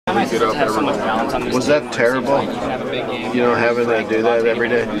get up every morning. Was that terrible? You know, having to do that every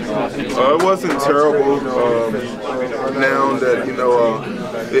day? It wasn't terrible. Now that, you know,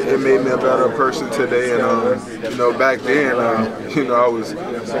 it made me a better person today, and you know, back then, you know,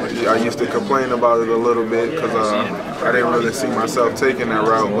 I used to complain about it a little bit because I didn't really see myself taking that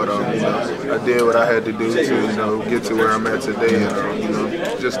route, but you know, I did what I had to do to, you know, get to where I'm at today, and you know,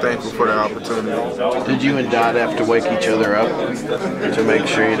 just thankful for the opportunity. Did you and Dot have to wake each other up to make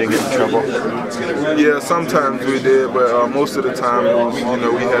sure you didn't get in trouble? Yeah, sometimes we did, but most of the time, it was, you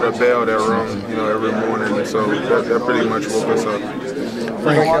know, we had a bell that rung, you know, every morning, and so that pretty much woke us up.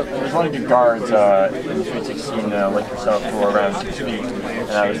 There's one of your guards in Sweet 16 like yourself who are around 6 feet,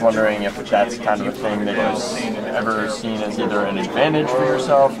 and I was wondering if that's kind of a thing that you've ever seen as either an advantage for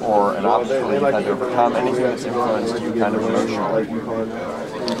yourself or an obstacle you've had to overcome, anything that's influenced you kind of emotionally?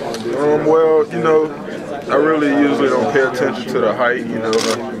 Well, you know, I really usually don't pay attention to the height, you know,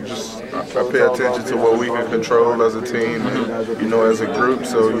 I pay attention to what we can control as a team, and, you know, as a group,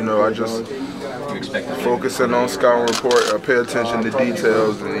 so, you know, I just focusing on scout report, I pay attention to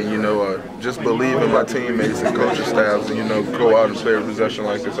details, and you know, just believe in my teammates and coaching staffs, and you know, go out and play a possession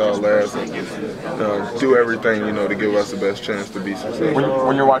like it's our last, and do everything, you know, to give us the best chance to be successful.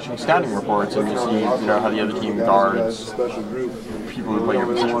 When you're watching scouting reports and you see, you know, how the other team guards people who play your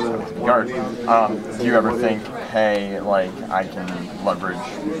position guard, do you ever think, hey, like I can leverage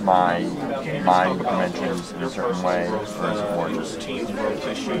my dimensions in a certain way, or is it more just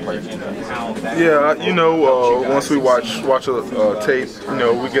play defense? Yeah, you know, once we watch a tape, you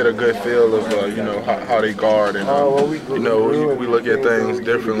know, we get a good feel of you know, how they guard, and you know, we look at things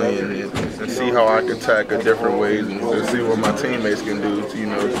differently and see how I can tackle different ways, and see what my teammates can do, to, you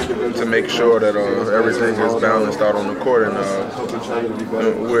know, to make sure that everything is balanced out on the court, and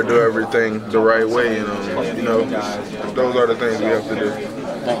we'll do everything the right way, and you know, those are the things we have to do.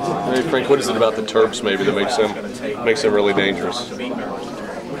 Hey Frank, what is it about the Terps maybe that makes them really dangerous?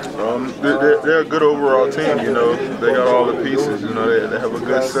 They're a good overall team, you know. They got all the pieces, you know. They have a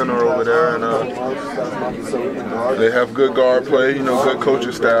good center over there, and they have good guard play, you know, good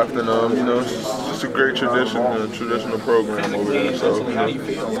coaching staff, and you know, it's just a great traditional program over there. So, you know,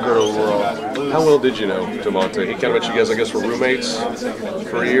 it's good overall. How well did you know DeMonte? He kind of met you guys, I guess, were roommates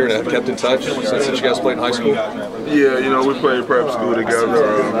for a year and have kept in touch since you guys played in high school? Yeah, you know, we played prep school together.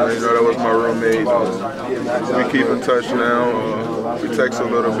 You know, that was my roommate. We keep in touch now. We text a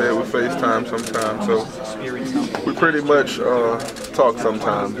little bit, we FaceTime sometimes, so we pretty much talk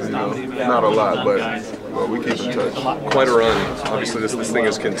sometimes, you know, not a lot, but we keep in touch. Quite a run. Obviously, this thing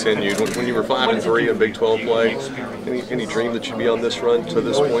has continued. When you were 5-3 in Big 12 play, any dream that you'd be on this run to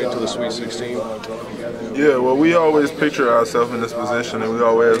this point, to the Sweet 16? Yeah, well, we always picture ourselves in this position, and we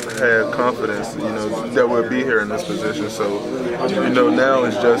always had confidence, you know, that we'll be here in this position. So, you know, now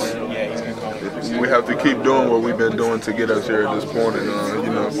it's just we have to keep doing what we've been doing to get us here at this point, and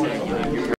you know.